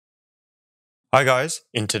Hi guys,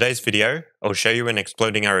 in today's video, I'll show you an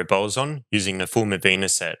exploding arrow Bowazon using the full Mavina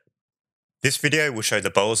set. This video will show the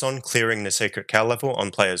Bowazon clearing the secret cow level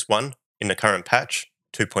on players 1 in the current patch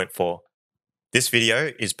 2.4. This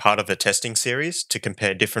video is part of a testing series to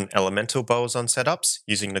compare different elemental Bowazon setups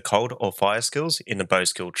using the cold or fire skills in the bow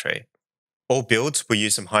skill tree. All builds will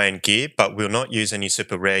use some high-end gear but will not use any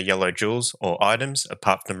super rare yellow jewels or items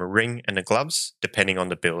apart from a ring and the gloves depending on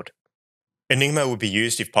the build. Enigma will be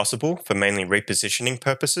used if possible for mainly repositioning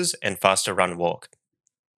purposes and faster run walk.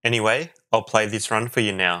 Anyway, I'll play this run for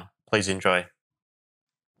you now. Please enjoy.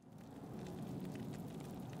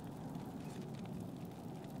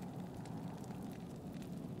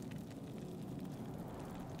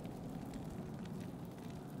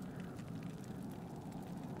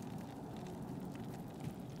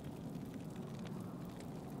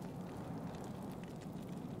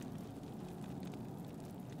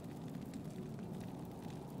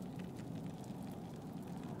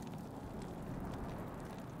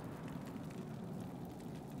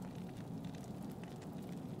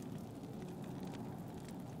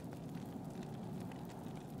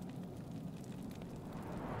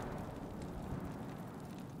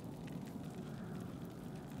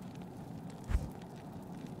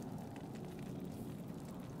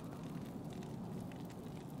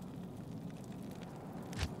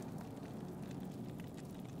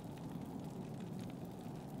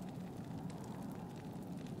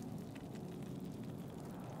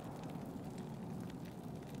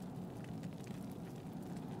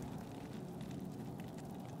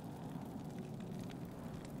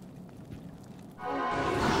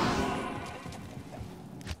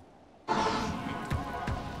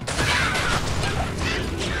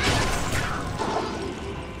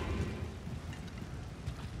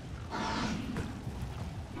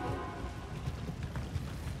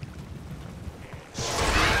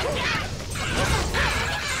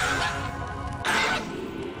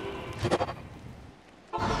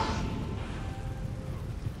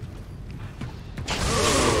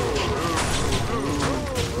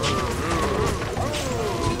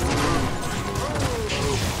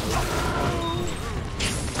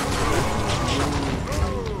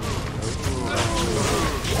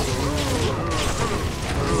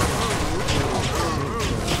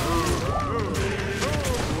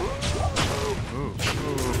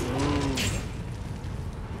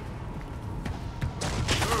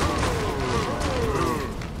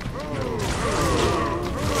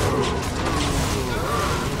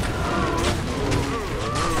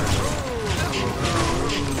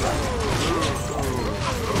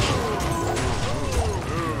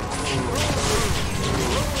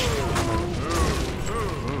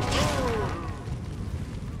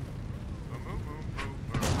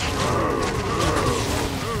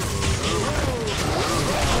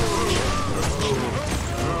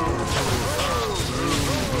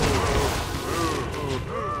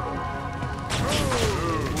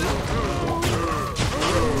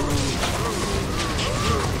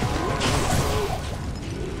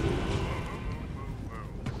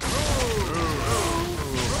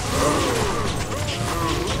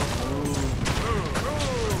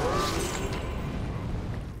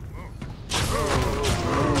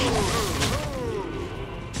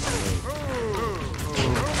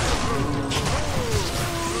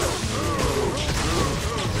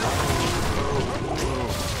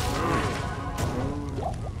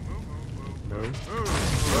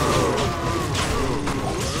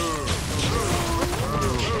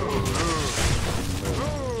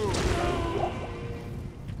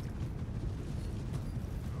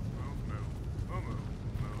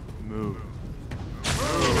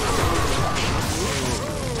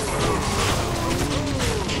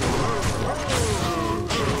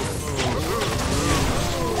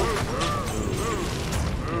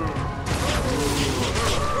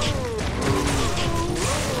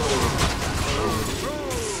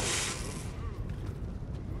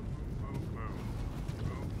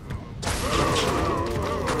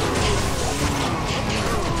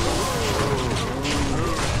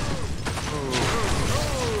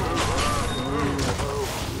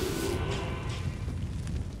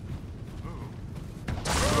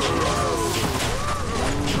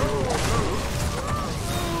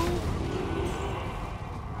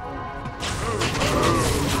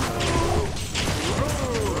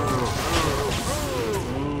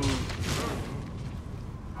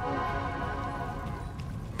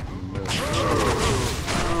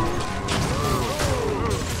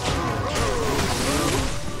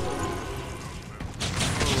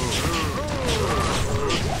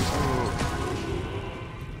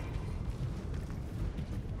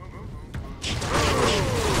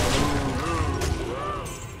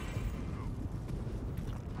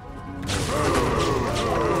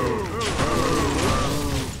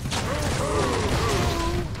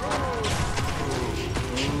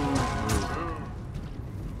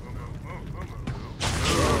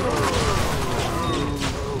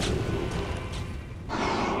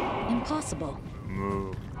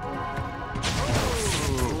 trouble.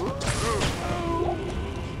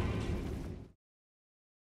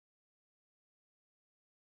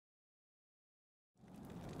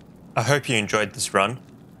 I hope you enjoyed this run.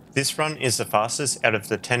 This run is the fastest out of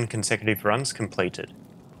the 10 consecutive runs completed.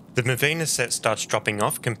 The Mavina set starts dropping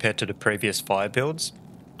off compared to the previous fire builds.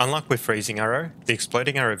 Unlike with Freezing Arrow, the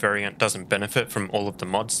Exploding Arrow variant doesn't benefit from all of the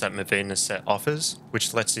mods that Mavina set offers,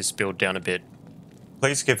 which lets this build down a bit.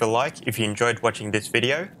 Please give a like if you enjoyed watching this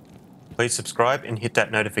video. Please subscribe and hit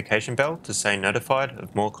that notification bell to stay notified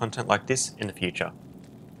of more content like this in the future.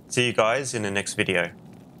 See you guys in the next video.